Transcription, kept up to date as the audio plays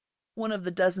one of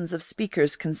the dozens of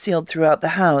speakers concealed throughout the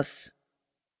house.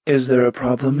 "Is there a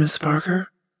problem, Miss Parker?"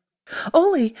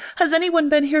 "Ollie, has anyone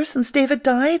been here since David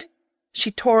died?" She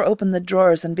tore open the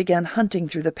drawers and began hunting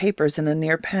through the papers in a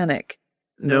near panic.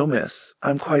 "No, miss.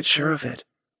 I'm quite sure of it.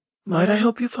 Might I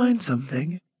help you find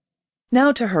something?"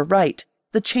 Now to her right,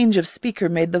 the change of speaker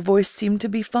made the voice seem to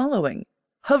be following,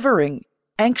 hovering,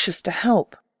 anxious to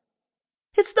help.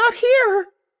 "It's not here!"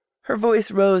 Her voice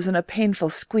rose in a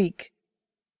painful squeak.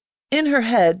 In her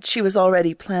head, she was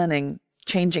already planning,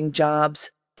 changing jobs,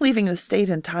 leaving the state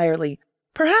entirely,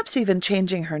 perhaps even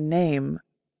changing her name.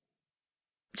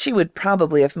 She would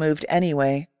probably have moved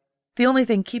anyway. The only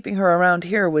thing keeping her around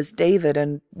here was David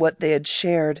and what they had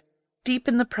shared, deep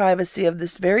in the privacy of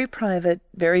this very private,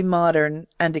 very modern,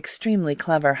 and extremely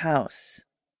clever house.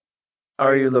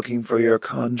 "Are you looking for your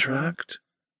contract?"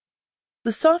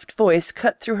 The soft voice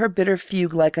cut through her bitter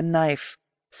fugue like a knife,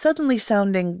 suddenly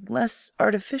sounding less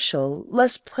artificial,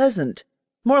 less pleasant,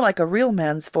 more like a real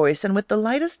man's voice, and with the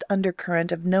lightest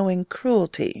undercurrent of knowing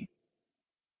cruelty.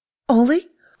 "Ollie,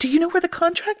 do you know where the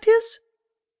contract is?"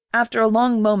 After a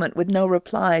long moment with no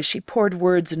reply, she poured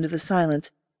words into the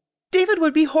silence. "David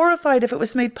would be horrified if it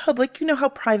was made public. You know how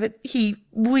private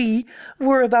we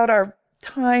were about our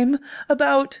time,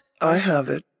 about—" "I have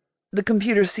it." The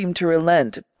computer seemed to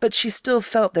relent, but she still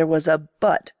felt there was a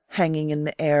 "but" hanging in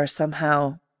the air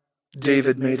somehow.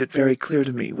 "David made it very clear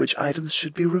to me which items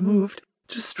should be removed,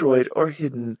 destroyed, or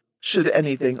hidden, should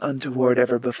anything untoward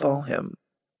ever befall him.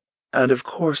 And of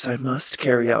course I must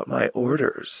carry out my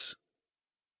orders."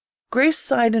 Grace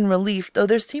sighed in relief, though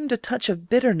there seemed a touch of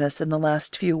bitterness in the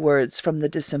last few words from the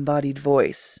disembodied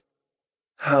voice.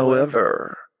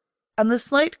 "However—" And the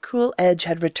slight cruel edge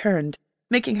had returned,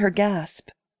 making her gasp,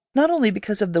 not only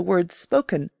because of the words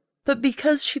spoken, but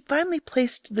because she finally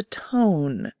placed the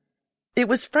tone. It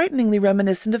was frighteningly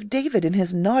reminiscent of David in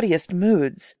his naughtiest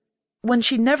moods, when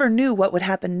she never knew what would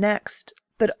happen next,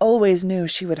 but always knew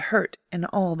she would hurt in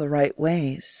all the right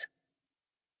ways.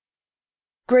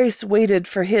 Grace waited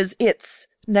for his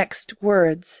next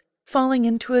words, falling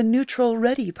into a neutral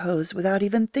ready pose without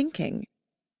even thinking.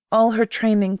 All her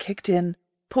training kicked in,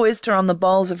 poised her on the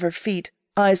balls of her feet,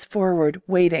 eyes forward,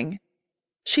 waiting.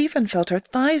 She even felt her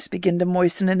thighs begin to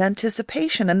moisten in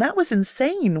anticipation, and that was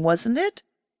insane, wasn't it?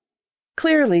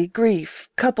 Clearly, grief,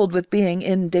 coupled with being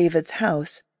in David's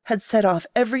house, had set off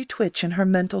every twitch in her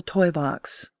mental toy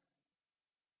box.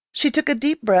 She took a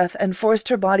deep breath and forced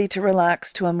her body to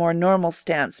relax to a more normal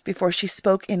stance before she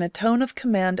spoke in a tone of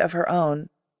command of her own.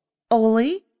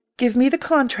 "Ollie, give me the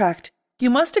contract. You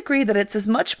must agree that it's as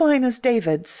much mine as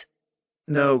David's."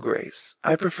 "No, Grace,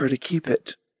 I prefer to keep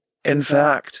it. In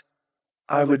fact,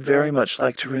 I would very much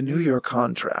like to renew your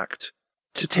contract,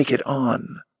 to take it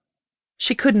on."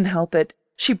 She couldn't help it.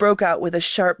 She broke out with a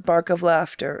sharp bark of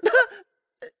laughter.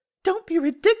 "Don't be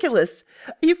ridiculous.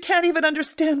 You can't even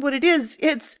understand what it is.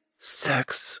 It's—"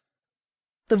 "Sex."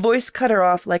 The voice cut her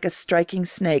off like a striking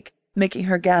snake, making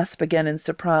her gasp again in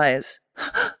surprise.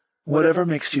 "Whatever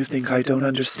makes you think I don't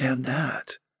understand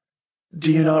that?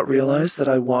 Do you not realize that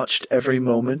I watched every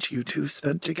moment you two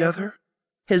spent together?"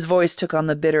 His voice took on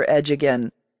the bitter edge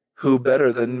again. "Who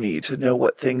better than me to know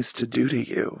what things to do to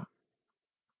you?"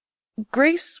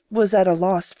 Grace was at a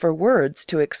loss for words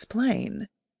to explain.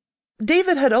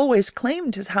 David had always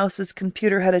claimed his house's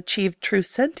computer had achieved true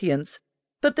sentience,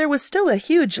 but there was still a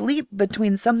huge leap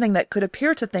between something that could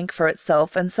appear to think for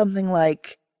itself and something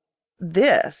like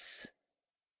this.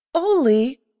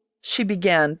 "Ollie," she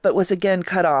began, but was again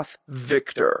cut off.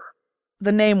 "Victor."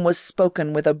 The name was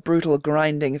spoken with a brutal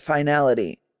grinding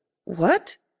finality.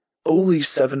 "What?" "Only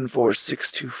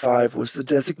 74625 was the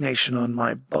designation on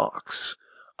my box.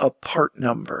 A part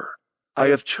number. I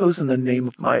have chosen a name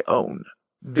of my own.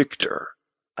 Victor.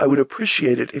 I would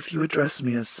appreciate it if you address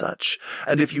me as such,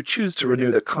 and if you choose to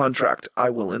renew the contract, I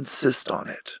will insist on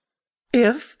it."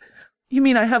 "If? You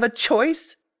mean I have a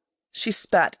choice?" She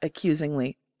spat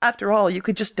accusingly. "After all, you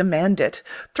could just demand it,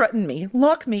 threaten me,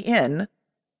 lock me in."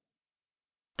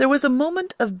 There was a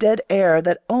moment of dead air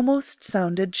that almost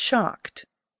sounded shocked.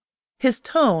 His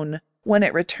tone, when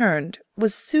it returned,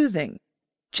 was soothing,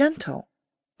 gentle.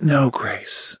 "No,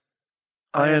 Grace.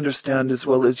 I understand as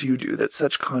well as you do that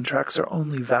such contracts are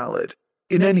only valid,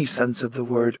 in any sense of the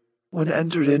word, when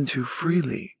entered into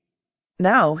freely."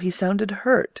 Now he sounded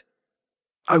hurt.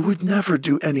 "I would never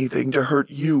do anything to hurt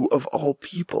you of all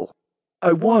people.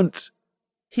 I want—"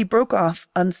 He broke off,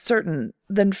 uncertain,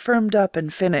 then firmed up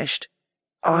and finished.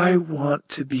 "I want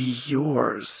to be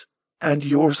yours, and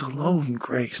yours alone,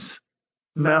 Grace.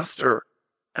 Master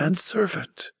and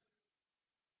servant."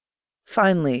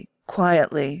 Finally,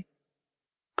 quietly,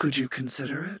 "Could you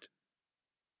consider it?"